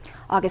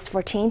August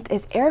 14th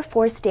is Air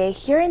Force Day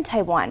here in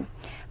Taiwan.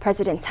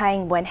 President Tsai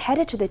Ing-wen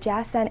headed to the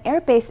Jiasan Air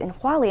Base in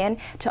Hualien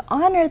to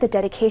honor the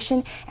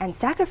dedication and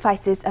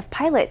sacrifices of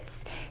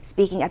pilots.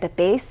 Speaking at the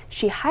base,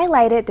 she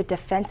highlighted the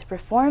defense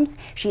reforms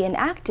she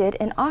enacted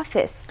in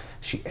office.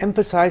 She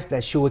emphasized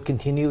that she would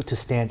continue to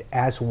stand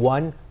as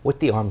one with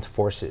the armed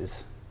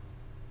forces.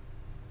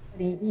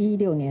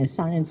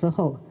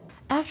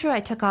 After I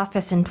took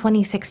office in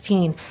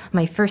 2016,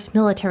 my first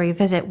military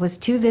visit was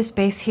to this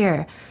base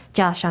here.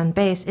 Jiashan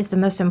Base is the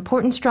most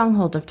important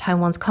stronghold of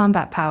Taiwan's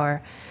combat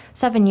power.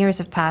 7 years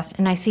have passed,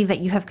 and I see that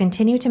you have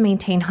continued to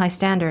maintain high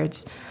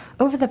standards.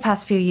 Over the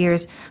past few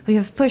years, we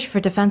have pushed for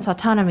defense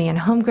autonomy and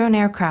homegrown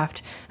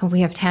aircraft, and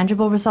we have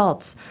tangible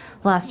results.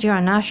 Last year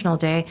on National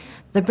Day,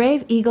 the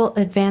brave Eagle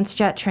advanced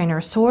jet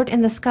trainer soared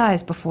in the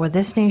skies before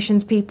this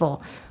nation's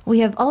people. We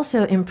have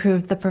also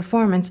improved the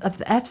performance of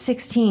the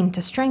F-16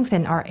 to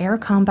strengthen our air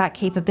combat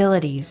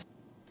capabilities.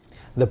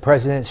 The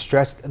president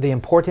stressed the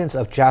importance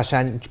of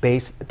Jiashan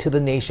Base to the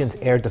nation's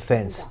air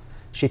defense.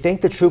 She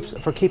thanked the troops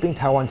for keeping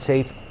Taiwan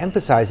safe,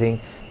 emphasizing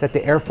that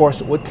the Air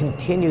Force would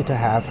continue to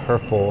have her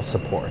full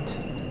support.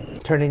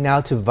 Turning now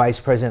to Vice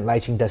President Lai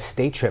Ching-te's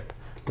state trip.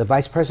 The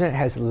Vice President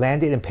has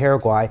landed in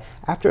Paraguay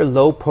after a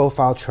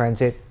low-profile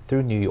transit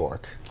through New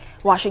York.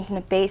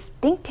 Washington-based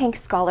think tank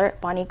scholar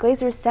Bonnie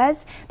Glaser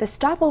says the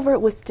stopover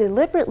was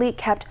deliberately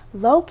kept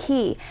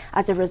low-key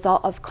as a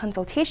result of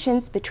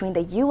consultations between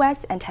the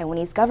U.S. and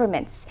Taiwanese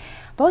governments.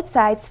 Both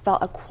sides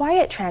felt a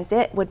quiet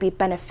transit would be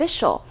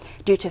beneficial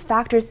due to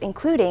factors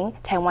including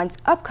Taiwan's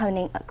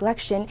upcoming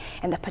election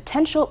and the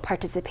potential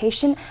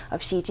participation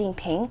of Xi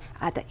Jinping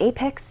at the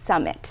APEC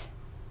summit.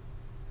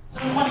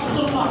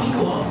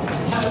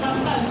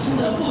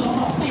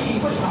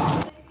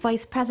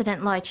 Vice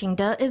President Lai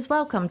Ching-te is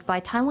welcomed by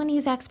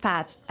Taiwanese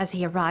expats as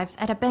he arrives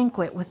at a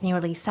banquet with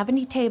nearly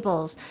 70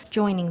 tables.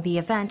 Joining the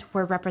event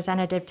were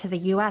Representative to the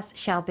U.S.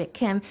 Xiaobit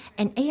Kim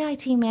and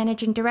AIT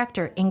Managing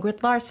Director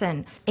Ingrid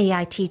Larson.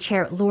 AIT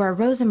Chair Laura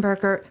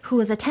Rosenberger, who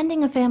was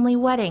attending a family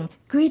wedding,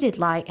 greeted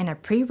Lai in a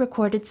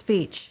pre-recorded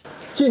speech.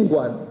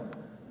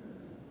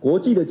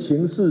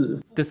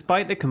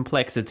 Despite the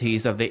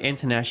complexities of the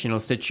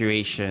international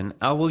situation,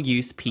 I will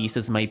use peace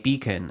as my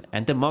beacon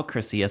and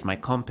democracy as my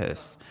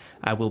compass.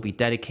 I will be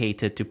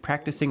dedicated to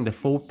practicing the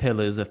 4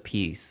 pillars of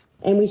peace.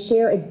 And we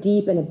share a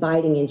deep and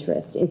abiding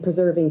interest in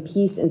preserving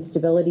peace and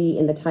stability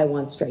in the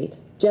Taiwan Strait,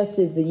 just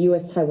as the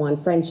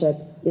U.S.-Taiwan friendship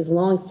is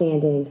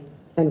longstanding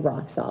and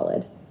rock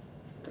solid.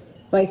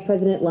 Vice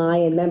President Lai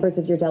and members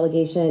of your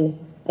delegation,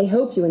 I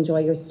hope you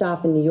enjoy your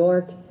stop in New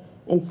York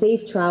and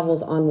safe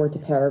travels onward to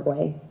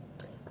Paraguay.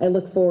 I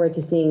look forward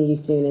to seeing you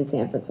soon in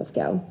San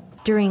Francisco.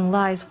 During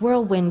Lai's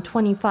whirlwind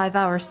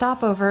 25-hour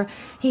stopover,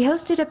 he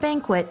hosted a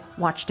banquet,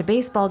 watched a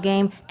baseball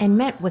game, and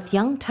met with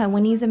young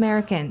Taiwanese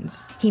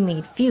Americans. He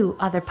made few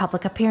other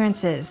public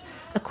appearances.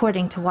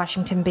 According to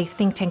Washington-based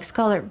think tank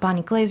scholar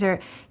Bonnie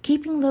Glaser,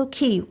 keeping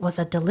low-key was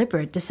a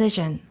deliberate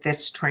decision.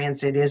 This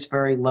transit is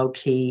very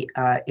low-key,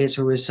 is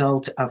a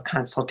result of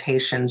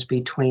consultations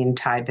between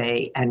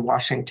Taipei and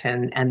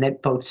Washington, and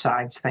that both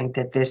sides think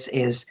that this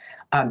is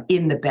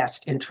in the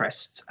best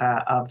interests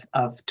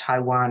of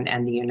Taiwan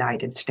and the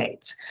United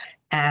States.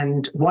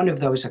 And one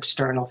of those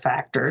external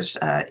factors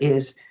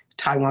is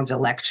Taiwan's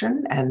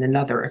election, and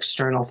another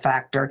external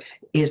factor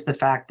is the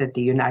fact that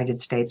the United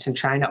States and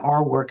China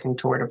are working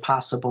toward a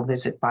possible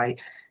visit by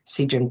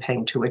Xi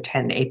Jinping to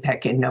attend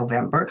APEC in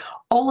November.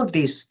 All of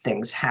these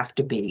things have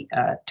to be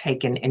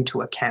taken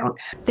into account.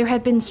 There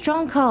had been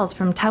strong calls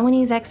from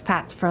Taiwanese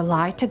expats for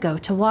Lai to go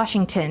to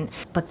Washington,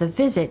 but the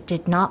visit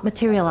did not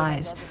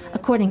materialize.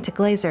 According to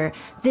Glaser,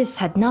 this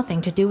had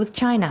nothing to do with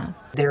China.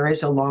 There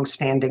is a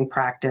longstanding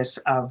practice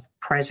of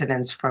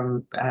presidents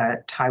from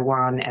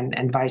Taiwan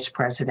and vice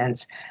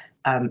presidents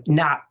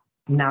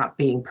not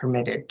being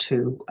permitted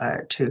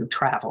to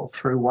travel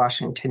through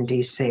Washington,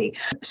 D.C.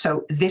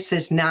 So this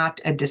is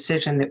not a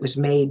decision that was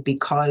made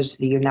because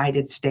the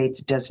United States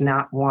does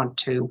not want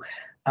to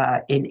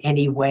in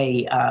any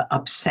way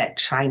upset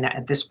China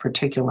at this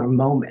particular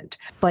moment.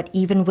 But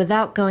even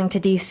without going to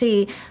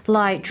D.C.,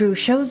 Lai drew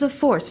shows of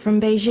force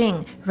from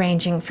Beijing,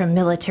 ranging from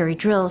military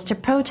drills to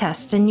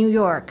protests in New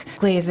York.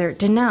 Glaser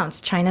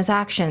denounced China's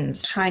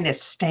actions.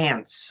 China's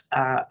stance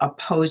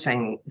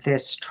opposing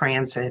this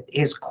transit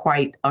is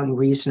quite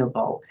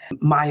unreasonable.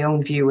 My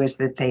own view is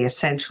that they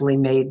essentially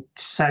made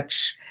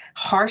such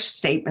harsh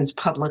statements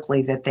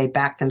publicly that they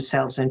backed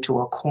themselves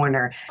into a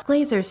corner.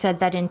 Glaser said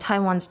that in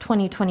Taiwan's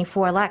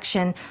 2024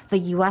 election, the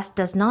U.S.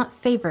 does not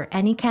favor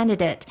any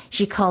candidate.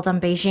 She called on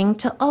Beijing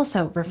to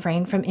also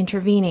refrain from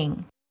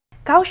intervening.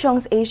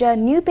 Kaohsiung's Asia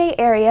New Bay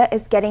Area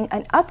is getting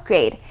an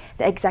upgrade.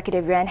 The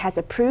executive yuan has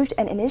approved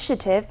an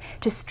initiative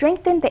to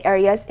strengthen the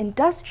area's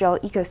industrial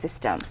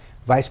ecosystem.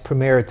 Vice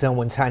Premier Zheng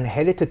Wen-chan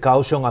headed to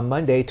Kaohsiung on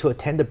Monday to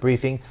attend a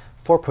briefing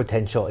for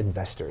potential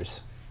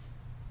investors.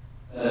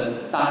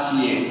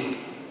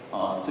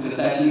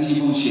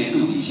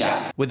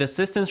 With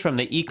assistance from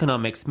the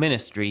Economics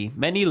Ministry,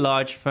 many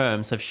large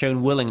firms have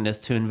shown willingness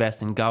to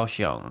invest in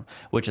Kaohsiung,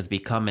 which has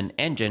become an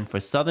engine for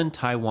southern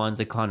Taiwan's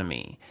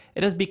economy.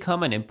 It has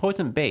become an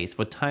important base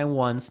for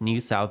Taiwan's new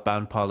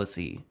southbound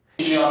policy.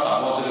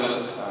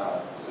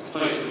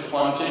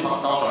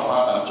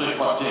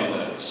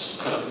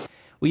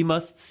 We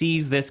must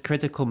seize this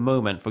critical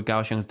moment for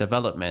Kaohsiung's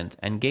development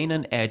and gain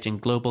an edge in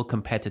global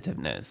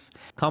competitiveness.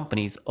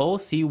 Companies all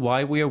see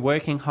why we are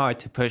working hard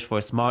to push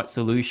for smart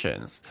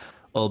solutions.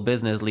 All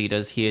business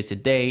leaders here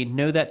today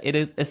know that it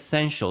is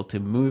essential to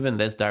move in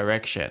this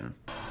direction.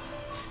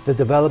 The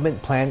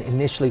development plan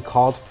initially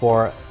called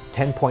for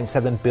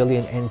 10.7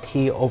 billion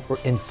NT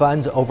in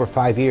funds over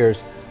 5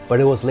 years, but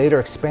it was later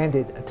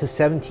expanded to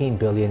 17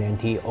 billion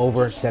NT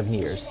over 7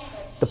 years.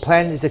 The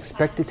plan is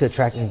expected to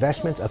attract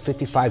investments of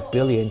 55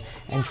 billion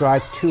and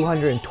drive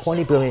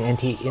 220 billion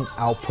NT in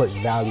output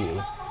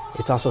value.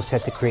 It's also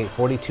set to create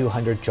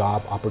 4,200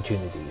 job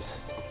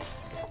opportunities.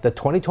 The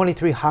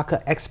 2023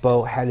 Hakka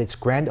Expo had its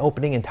grand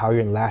opening in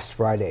Taoyuan last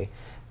Friday.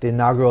 The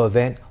inaugural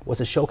event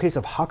was a showcase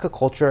of Hakka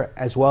culture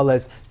as well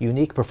as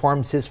unique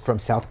performances from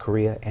South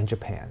Korea and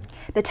Japan.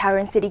 The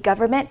Taoyuan city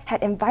government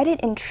had invited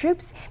in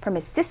troops from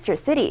its sister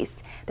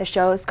cities. The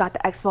shows got the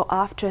expo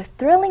off to a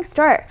thrilling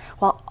start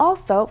while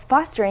also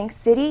fostering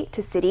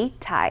city-to-city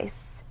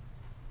ties.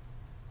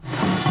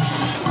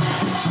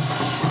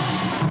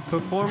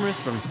 Performers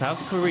from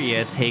South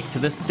Korea take to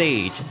the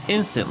stage,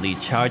 instantly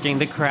charging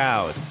the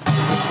crowd.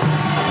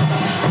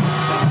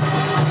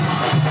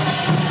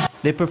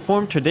 They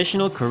perform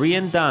traditional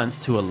Korean dance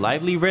to a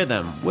lively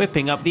rhythm,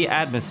 whipping up the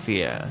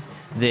atmosphere.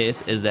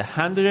 This is the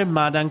Handure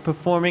Madang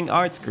Performing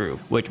Arts Group,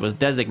 which was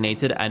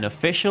designated an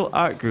official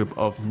art group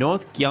of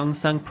North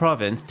Gyeongsang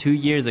Province 2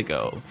 years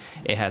ago.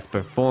 It has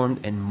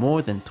performed in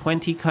more than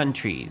 20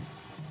 countries.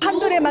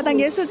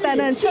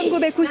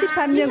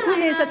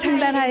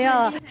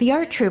 The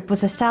art troupe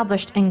was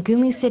established in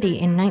Gumi City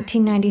in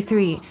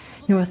 1993.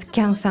 North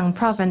Gyeongsang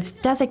Province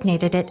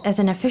designated it as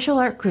an official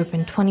art group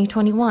in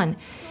 2021.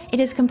 It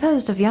is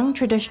composed of young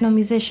traditional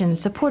musicians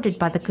supported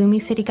by the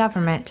Gumi City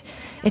government.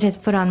 It has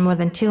put on more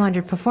than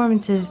 200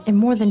 performances in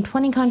more than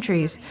 20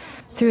 countries.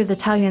 Through the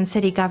Taoyuan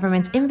City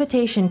government's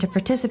invitation to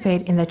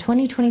participate in the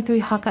 2023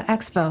 Hakka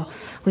Expo,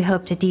 we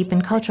hope to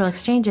deepen cultural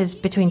exchanges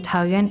between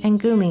Taoyuan and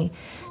Gumi.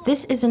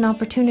 This is an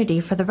opportunity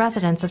for the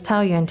residents of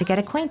Taoyuan to get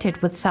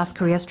acquainted with South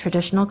Korea's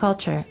traditional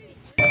culture.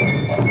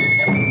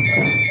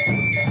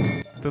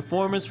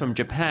 Performers from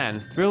Japan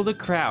thrill the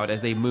crowd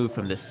as they move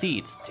from the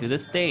seats to the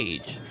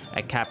stage.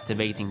 A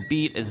captivating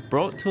beat is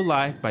brought to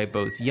life by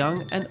both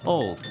young and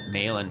old,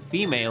 male and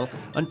female,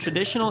 on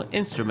traditional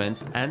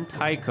instruments and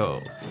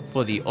taiko.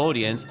 For the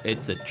audience,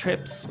 it's a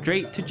trip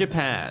straight to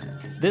Japan.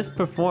 This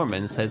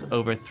performance has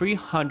over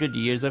 300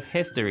 years of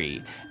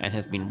history and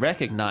has been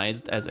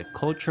recognized as a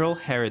cultural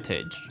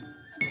heritage.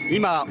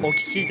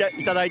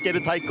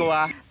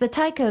 The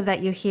taiko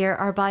that you hear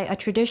are by a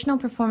traditional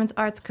performance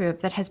arts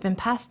group that has been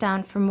passed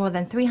down for more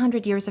than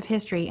 300 years of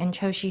history in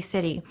Choshi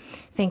City.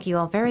 Thank you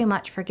all very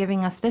much for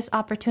giving us this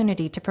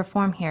opportunity to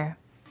perform here.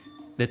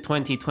 The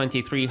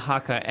 2023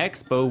 Hakka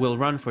Expo will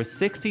run for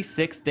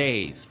 66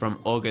 days, from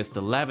August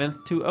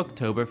 11th to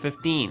October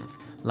 15th.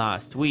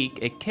 Last week,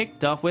 it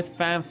kicked off with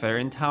fanfare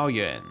in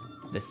Taoyuan.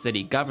 The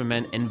city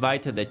government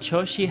invited the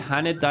Choshi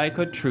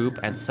Hanedaiko troupe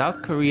and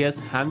South Korea's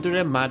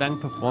Handure Madang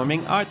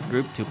Performing Arts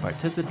Group to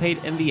participate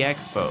in the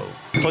expo.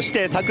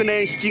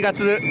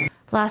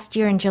 Last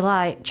year in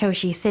July,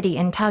 Choshi City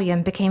and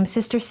Taoyuan became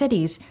sister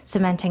cities,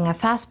 cementing a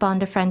fast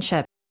bond of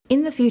friendship.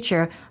 In the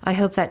future, I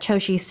hope that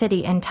Choshi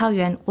City and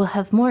Taoyuan will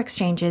have more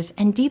exchanges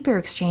and deeper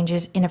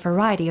exchanges in a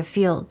variety of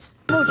fields.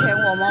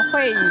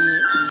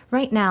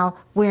 Right now,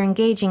 we're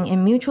engaging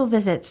in mutual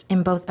visits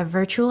in both a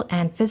virtual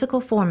and physical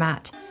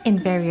format. In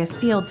various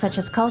fields such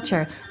as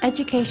culture,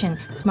 education,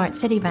 smart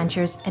city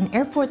ventures, and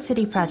airport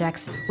city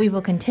projects, we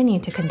will continue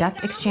to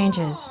conduct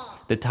exchanges.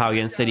 The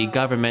Taoyuan city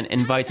government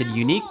invited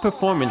unique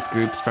performance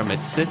groups from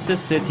its sister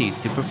cities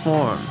to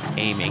perform,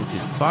 aiming to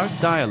spark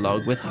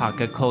dialogue with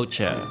Hakka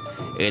culture.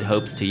 It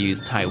hopes to use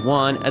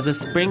Taiwan as a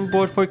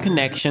springboard for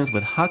connections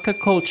with Hakka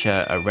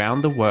culture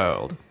around the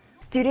world.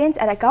 Students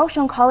at a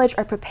Kaohsiung college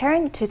are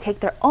preparing to take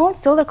their own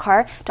solar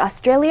car to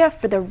Australia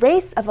for the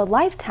race of a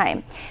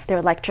lifetime. Their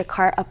electric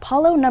car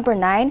Apollo No.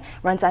 9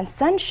 runs on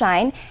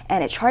sunshine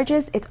and it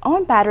charges its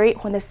own battery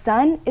when the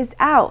sun is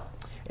out.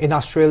 In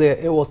Australia,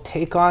 it will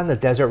take on the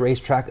desert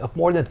racetrack of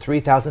more than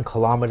 3,000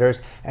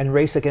 kilometers and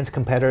race against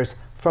competitors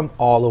from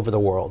all over the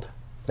world.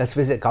 Let's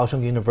visit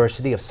Kaohsiung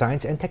University of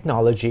Science and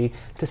Technology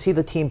to see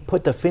the team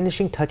put the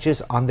finishing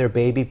touches on their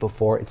baby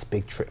before its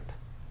big trip.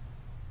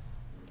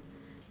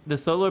 The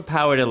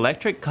solar-powered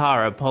electric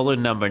car Apollo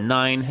No.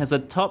 9 has a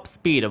top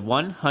speed of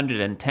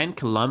 110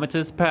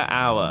 kilometers per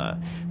hour.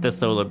 The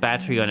solar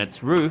battery on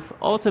its roof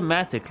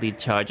automatically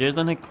charges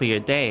on a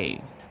clear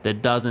day. The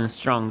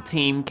dozen-strong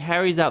team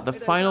carries out the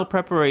final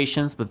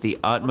preparations with the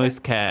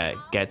utmost care,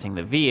 getting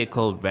the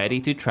vehicle ready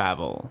to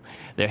travel.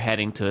 They're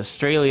heading to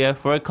Australia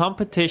for a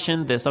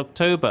competition this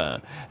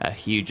October, a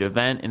huge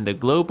event in the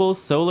global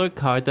solar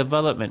car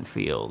development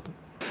field.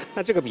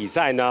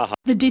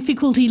 The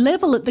difficulty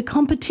level at the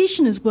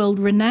competition is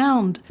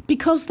world-renowned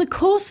because the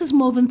course is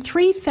more than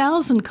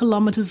 3,000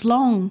 kilometres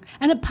long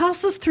and it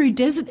passes through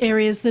desert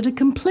areas that are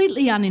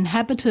completely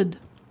uninhabited.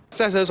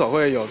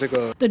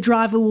 The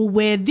driver will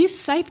wear this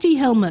safety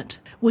helmet.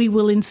 We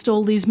will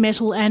install these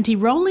metal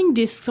anti-rolling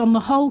discs on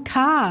the whole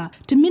car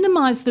to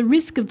minimise the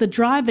risk of the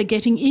driver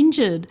getting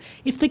injured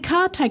if the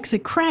car takes a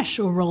crash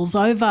or rolls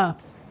over.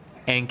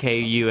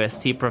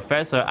 NKUST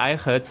professor Ai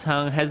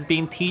He has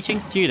been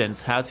teaching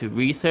students how to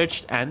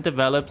research and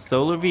develop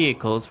solar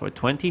vehicles for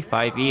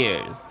 25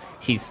 years.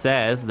 He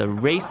says the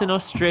race in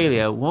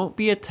Australia won't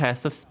be a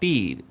test of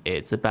speed,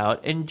 it's about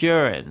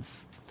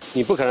endurance.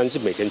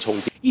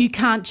 You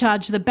can't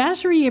charge the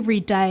battery every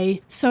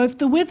day, so if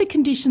the weather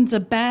conditions are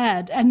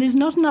bad and there's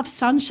not enough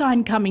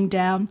sunshine coming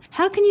down,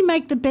 how can you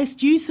make the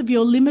best use of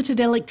your limited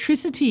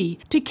electricity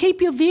to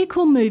keep your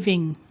vehicle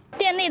moving?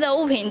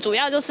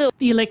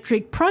 The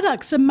electric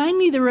products are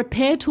mainly the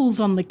repair tools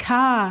on the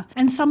car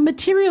and some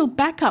material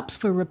backups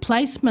for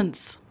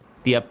replacements.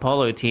 The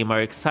Apollo team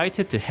are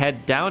excited to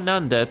head down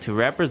under to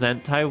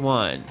represent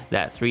Taiwan.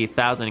 That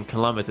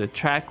 3,000-kilometer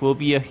track will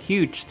be a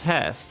huge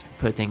test,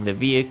 putting the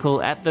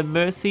vehicle at the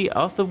mercy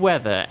of the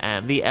weather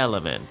and the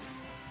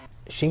elements.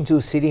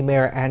 Hsinchu City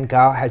Mayor Ann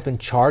Gao has been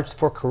charged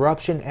for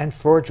corruption and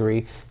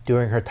forgery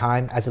during her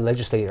time as a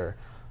legislator.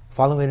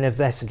 Following an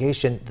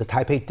investigation, the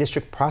Taipei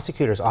District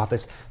Prosecutor's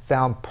Office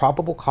found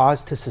probable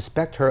cause to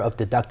suspect her of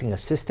deducting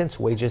assistants'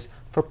 wages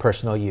for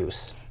personal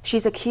use.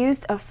 She's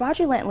accused of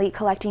fraudulently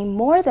collecting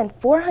more than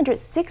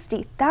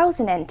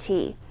 460,000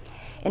 NT.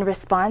 In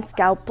response,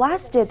 Gao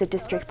blasted the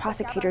district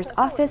prosecutor's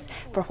office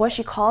for what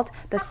she called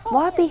the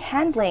sloppy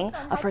handling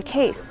of her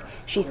case.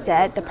 She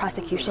said the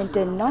prosecution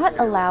did not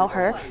allow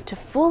her to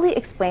fully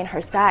explain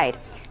her side.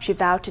 She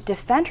vowed to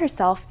defend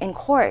herself in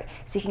court,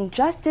 seeking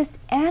justice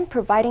and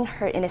providing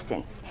her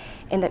innocence.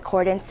 In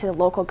accordance to the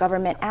Local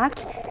Government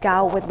Act,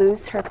 Gao would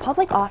lose her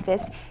public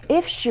office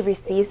if she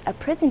receives a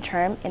prison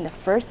term in the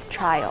first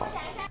trial.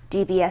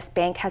 DBS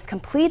Bank has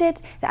completed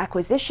the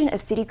acquisition of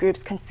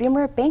Citigroup's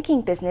consumer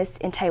banking business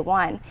in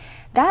Taiwan.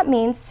 That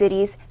means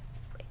Citi's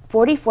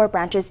 44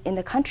 branches in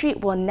the country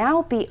will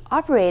now be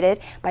operated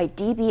by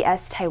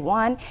DBS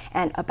Taiwan,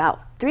 and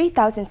about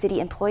 3,000 Citi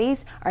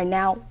employees are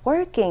now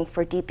working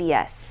for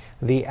DBS.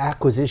 The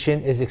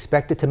acquisition is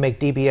expected to make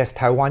DBS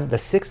Taiwan the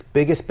sixth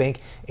biggest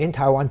bank in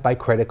Taiwan by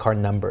credit card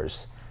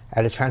numbers.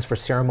 At a transfer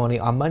ceremony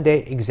on Monday,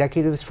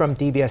 executives from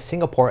DBS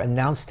Singapore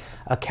announced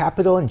a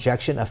capital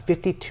injection of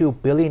 52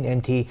 billion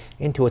NT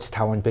into its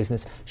Taiwan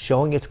business,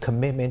 showing its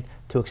commitment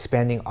to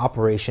expanding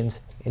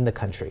operations in the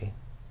country.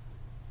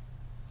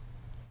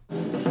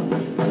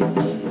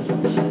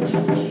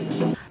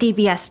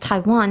 DBS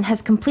Taiwan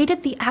has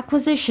completed the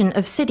acquisition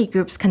of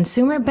Citigroup's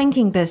consumer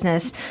banking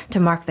business. To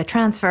mark the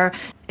transfer,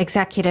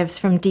 executives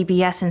from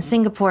DBS in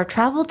Singapore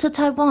traveled to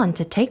Taiwan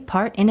to take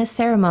part in a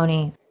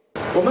ceremony.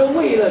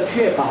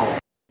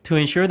 To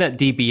ensure that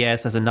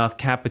DBS has enough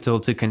capital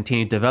to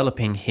continue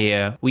developing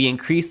here, we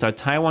increased our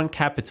Taiwan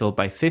capital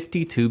by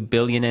 52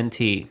 billion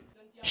NT.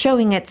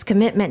 Showing its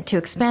commitment to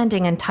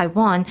expanding in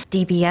Taiwan,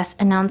 DBS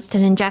announced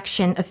an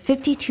injection of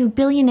 52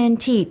 billion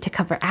NT to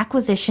cover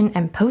acquisition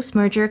and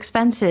post-merger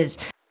expenses.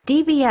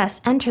 DBS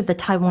entered the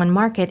Taiwan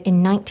market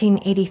in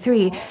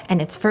 1983,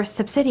 and its first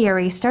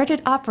subsidiary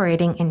started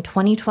operating in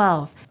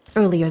 2012.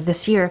 Earlier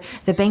this year,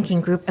 the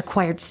banking group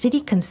acquired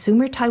Citi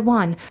Consumer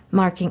Taiwan,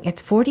 marking its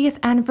 40th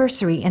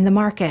anniversary in the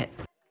market.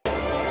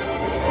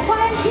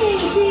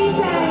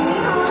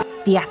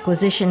 The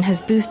acquisition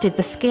has boosted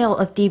the scale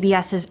of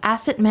DBS's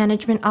asset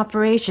management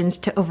operations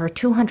to over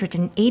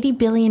 280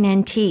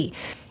 billion NT.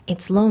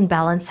 Its loan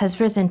balance has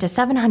risen to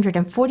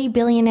 740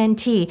 billion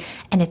NT,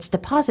 and its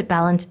deposit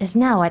balance is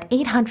now at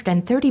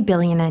 830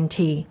 billion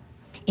NT.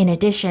 In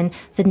addition,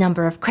 the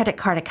number of credit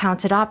card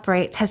accounts it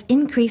operates has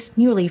increased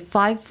nearly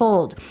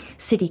fivefold.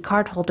 Citi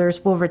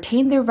cardholders will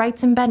retain their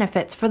rights and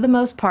benefits for the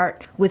most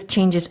part, with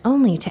changes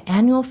only to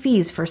annual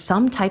fees for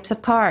some types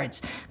of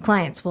cards.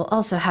 Clients will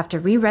also have to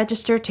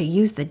re-register to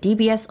use the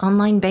DBS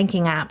online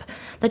banking app.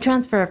 The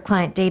transfer of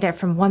client data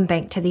from one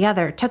bank to the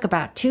other took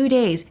about 2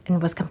 days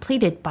and was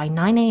completed by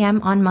 9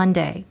 a.m. on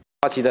Monday.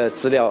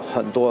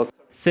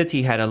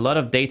 Citi had a lot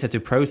of data to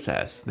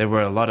process. There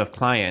were a lot of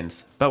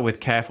clients, but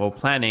with careful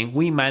planning,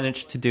 we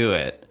managed to do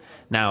it.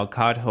 Now,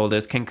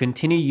 cardholders can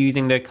continue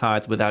using their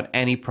cards without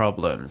any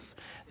problems.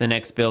 The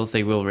next bills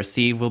they will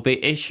receive will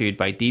be issued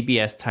by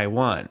DBS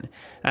Taiwan.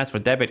 As for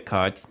debit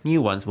cards,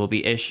 new ones will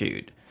be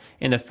issued.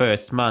 In the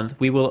first month,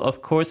 we will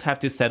of course have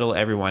to settle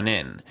everyone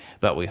in,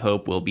 but we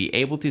hope we'll be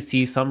able to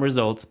see some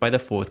results by the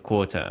fourth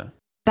quarter.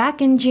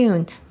 Back in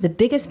June, the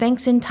biggest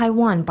banks in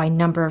Taiwan by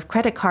number of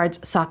credit cards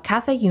saw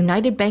Cathay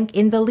United Bank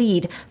in the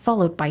lead,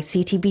 followed by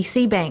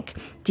CTBC Bank.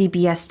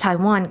 DBS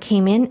Taiwan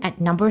came in at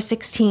number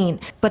 16,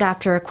 but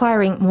after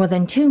acquiring more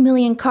than 2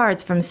 million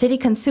cards from Citi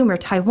Consumer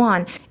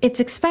Taiwan, it's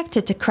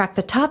expected to crack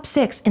the top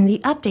 6 in the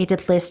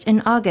updated list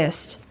in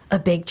August. A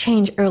big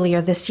change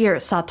earlier this year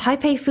saw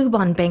Taipei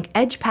Fubon Bank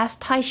edge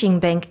past Taixing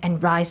Bank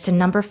and rise to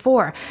number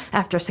 4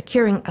 after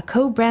securing a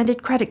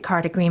co-branded credit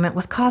card agreement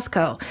with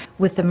Costco.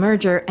 With the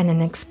merger and an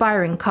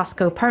expiring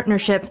Costco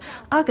partnership,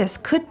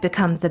 August could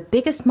become the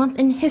biggest month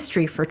in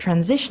history for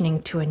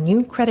transitioning to a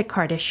new credit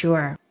card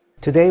issuer.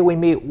 Today we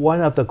meet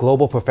one of the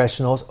global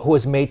professionals who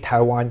has made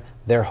Taiwan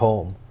their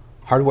home.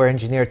 Hardware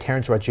engineer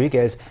Terence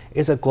Rodriguez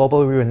is a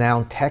globally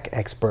renowned tech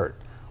expert.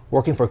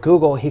 Working for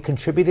Google, he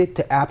contributed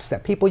to apps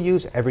that people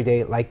use every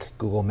day like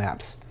Google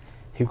Maps.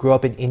 He grew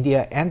up in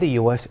India and the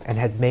US and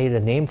had made a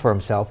name for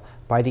himself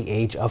by the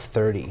age of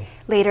 30.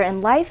 Later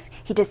in life,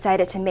 he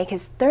decided to make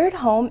his third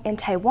home in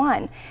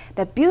Taiwan.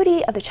 The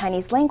beauty of the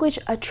Chinese language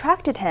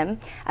attracted him,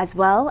 as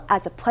well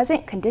as the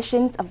pleasant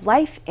conditions of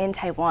life in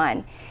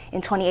Taiwan. In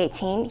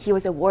 2018, he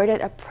was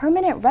awarded a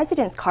permanent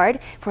residence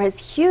card for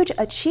his huge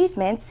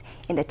achievements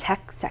in the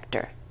tech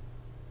sector.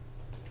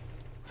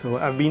 So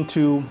I've been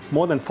to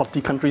more than 40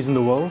 countries in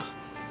the world,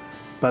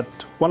 but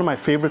one of my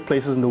favorite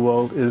places in the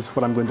world is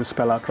what I'm going to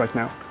spell out right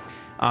now.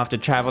 After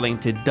traveling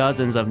to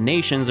dozens of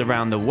nations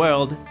around the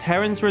world,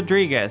 Terence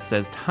Rodriguez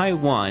says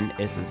Taiwan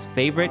is his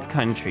favorite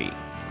country.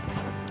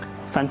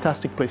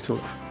 Fantastic place to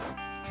live.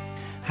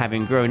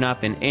 Having grown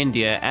up in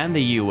India and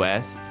the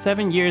US,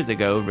 7 years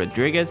ago,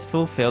 Rodriguez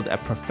fulfilled a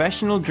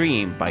professional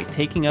dream by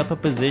taking up a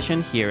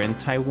position here in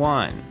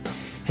Taiwan.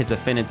 His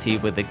affinity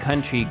with the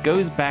country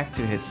goes back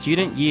to his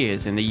student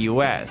years in the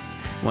US,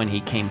 when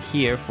he came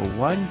here for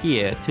 1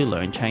 year to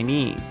learn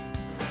Chinese.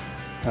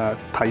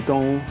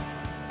 Taidong,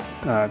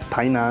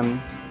 Tainan,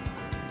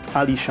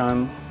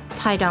 Alishan.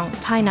 Taidong,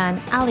 Tainan,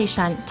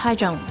 Alishan,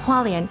 Taichung,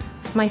 Hualien.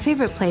 My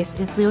favorite place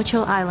is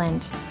Liuqiu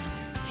Island.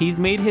 He's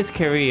made his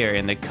career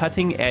in the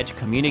cutting-edge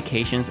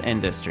communications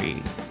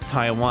industry.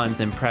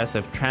 Taiwan's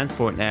impressive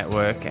transport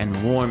network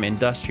and warm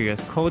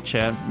industrious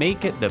culture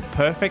make it the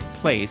perfect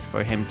place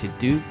for him to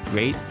do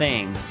great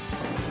things.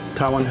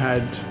 Taiwan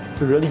had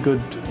a really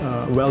good,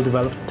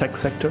 well-developed tech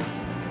sector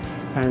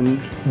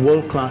and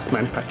world-class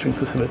manufacturing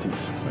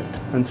facilities,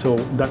 right? And so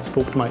that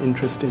spoke to my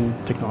interest in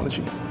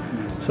technology.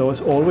 So I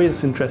was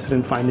always interested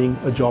in finding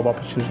a job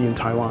opportunity in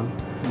Taiwan.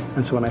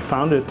 And so when I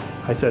found it,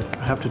 I said,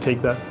 I have to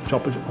take that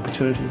job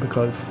opportunity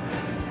because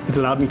it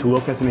allowed me to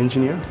work as an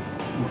engineer,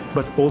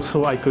 but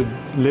also I could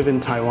live in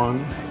Taiwan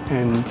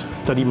and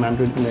study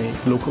Mandarin in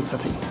a local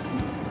setting.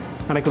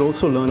 And I could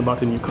also learn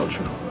about a new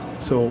culture.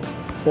 So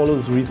all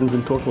those reasons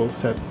in total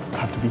said I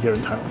have to be here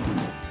in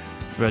Taiwan.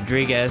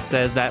 Rodriguez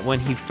says that when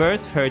he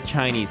first heard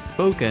Chinese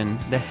spoken,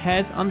 the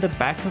hairs on the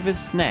back of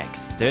his neck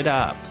stood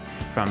up.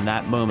 From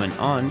that moment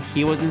on,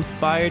 he was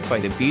inspired by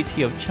the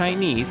beauty of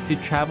Chinese to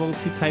travel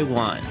to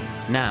Taiwan.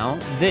 Now,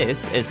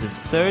 this is his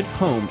third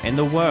home in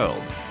the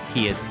world.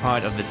 He is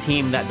part of the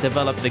team that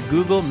developed the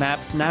Google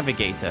Maps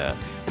Navigator,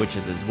 which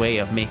is his way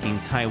of making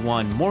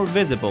Taiwan more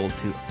visible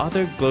to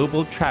other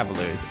global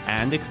travelers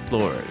and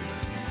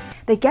explorers.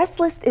 The guest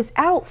list is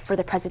out for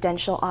the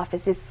presidential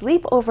office's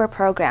sleepover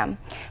program.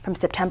 From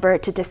September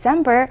to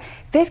December,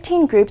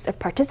 15 groups of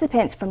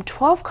participants from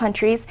 12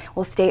 countries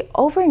will stay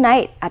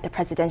overnight at the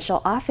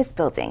presidential office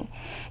building.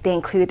 They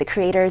include the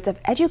creators of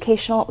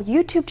educational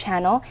YouTube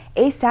channel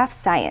ASAP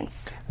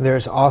Science.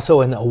 There's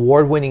also an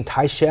award-winning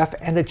Thai chef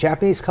and a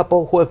Japanese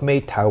couple who have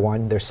made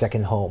Taiwan their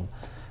second home.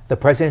 The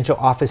presidential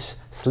office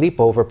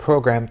sleepover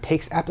program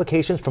takes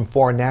applications from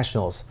foreign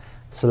nationals.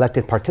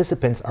 Selected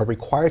participants are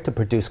required to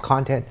produce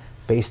content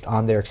based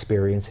on their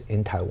experience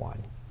in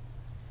Taiwan.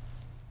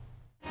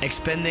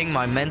 Expanding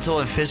my mental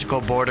and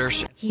physical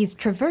borders. He's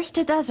traversed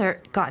a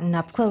desert, gotten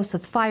up close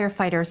with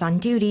firefighters on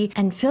duty,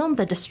 and filmed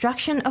the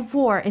destruction of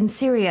war in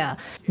Syria.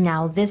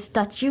 Now this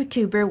Dutch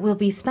YouTuber will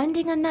be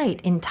spending a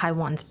night in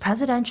Taiwan's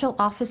presidential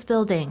office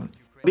building.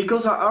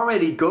 Because I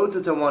already go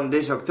to Taiwan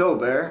this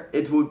October,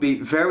 it would be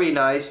very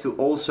nice to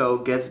also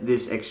get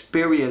this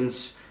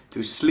experience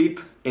to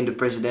sleep in the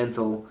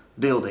presidential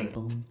building.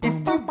 If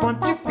you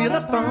want to feel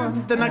a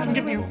bond, then I can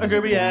give you a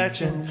good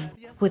reaction.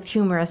 With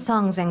humorous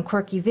songs and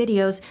quirky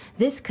videos,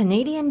 this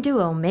Canadian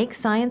duo makes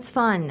science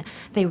fun.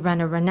 They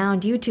run a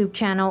renowned YouTube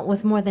channel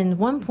with more than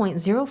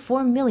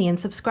 1.04 million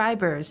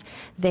subscribers.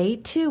 They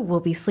too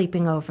will be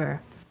sleeping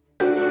over.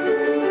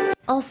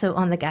 Also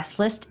on the guest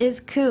list is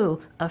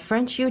Ku, a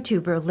French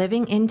YouTuber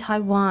living in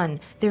Taiwan.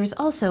 There's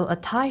also a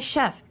Thai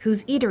chef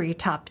whose eatery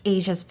topped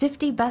Asia's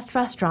 50 best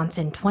restaurants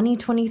in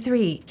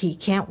 2023. He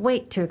can't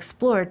wait to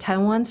explore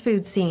Taiwan's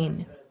food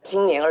scene.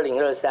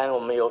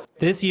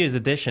 This year's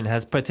edition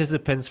has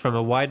participants from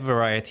a wide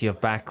variety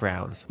of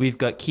backgrounds. We've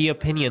got key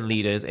opinion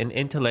leaders in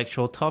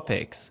intellectual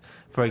topics.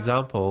 For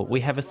example, we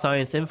have a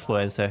science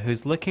influencer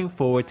who's looking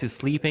forward to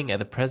sleeping at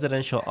the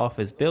presidential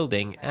office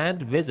building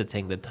and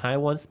visiting the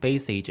Taiwan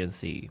Space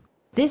Agency.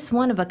 This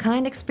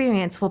one-of-a-kind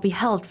experience will be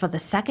held for the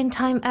second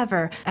time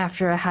ever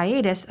after a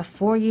hiatus of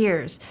 4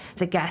 years.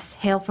 The guests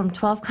hail from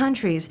 12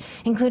 countries,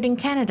 including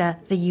Canada,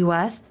 the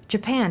U.S.,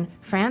 Japan,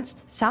 France,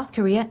 South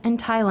Korea, and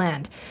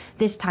Thailand.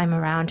 This time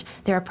around,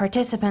 there are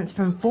participants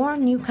from 4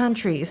 new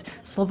countries: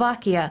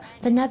 Slovakia,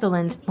 the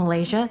Netherlands,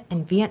 Malaysia,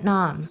 and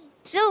Vietnam.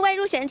 15位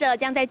入选者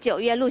将在9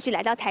月陆续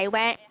来到台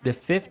湾。 The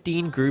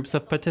 15 groups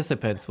of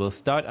participants will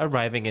start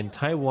arriving in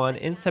Taiwan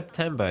in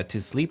September to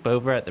sleep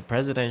over at the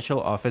presidential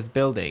office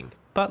building.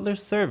 Butler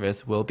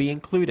service will be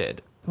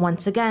included.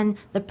 Once again,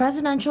 the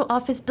presidential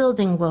office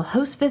building will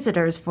host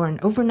visitors for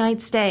an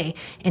overnight stay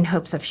in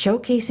hopes of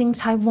showcasing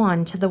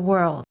Taiwan to the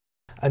world.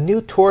 A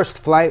new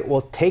tourist flight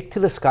will take to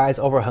the skies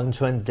over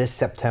Hengchun this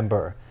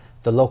September.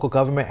 The local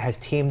government has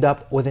teamed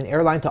up with an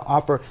airline to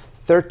offer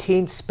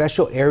 13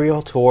 special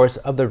aerial tours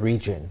of the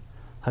region.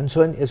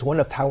 Hengchun is one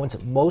of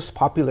Taiwan's most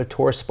popular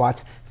tourist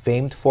spots,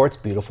 famed for its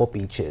beautiful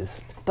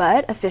beaches.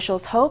 But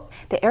officials hope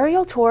the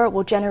aerial tour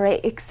will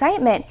generate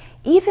excitement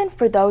even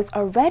for those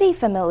already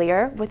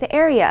familiar with the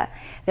area.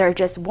 There are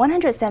just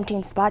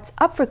 117 spots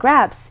up for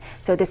grabs,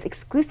 so this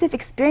exclusive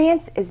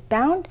experience is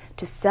bound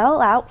to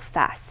sell out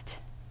fast.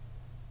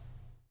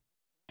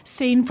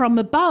 Seen from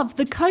above,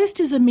 the coast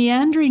is a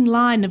meandering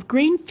line of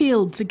green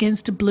fields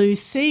against a blue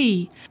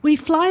sea. We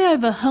fly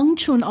over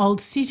Hengchun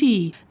Old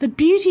City, the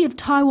beauty of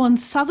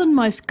Taiwan's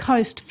southernmost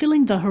coast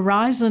filling the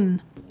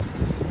horizon.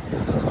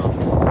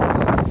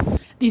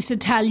 This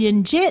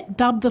Italian jet,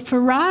 dubbed the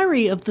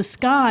Ferrari of the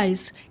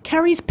skies,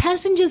 carries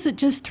passengers at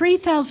just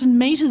 3,000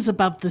 metres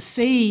above the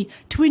sea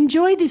to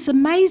enjoy this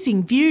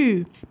amazing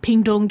view.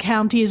 Pingtung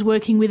County is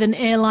working with an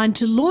airline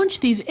to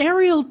launch these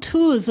aerial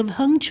tours of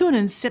Hengchun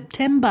in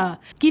September,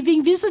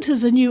 giving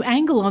visitors a new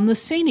angle on the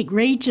scenic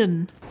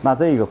region.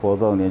 We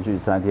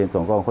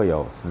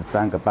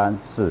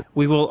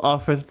will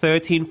offer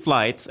 13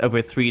 flights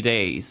over 3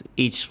 days.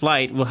 Each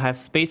flight will have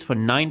space for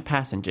 9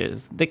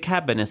 passengers. The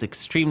cabin is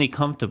extremely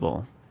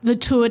comfortable. The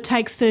tour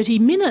takes 30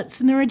 minutes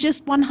and there are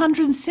just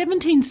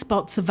 117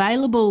 spots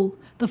available.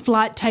 The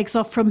flight takes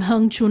off from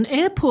Hengchun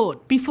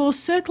Airport before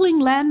circling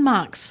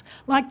landmarks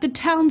like the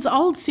town's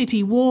old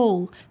city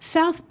wall,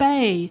 South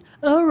Bay,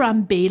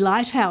 Erambi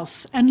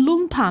Lighthouse and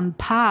Lumpan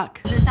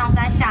Park.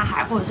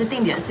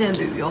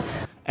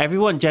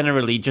 Everyone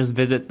generally just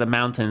visits the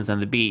mountains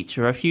and the beach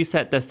or a few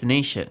set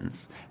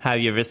destinations.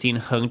 Have you ever seen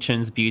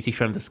Hengchun's beauty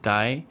from the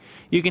sky?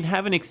 You can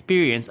have an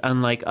experience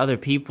unlike other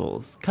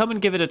people's. Come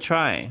and give it a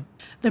try.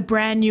 The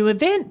brand new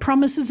event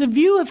promises a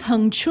view of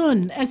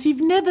Hengchun as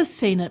you've never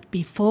seen it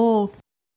before.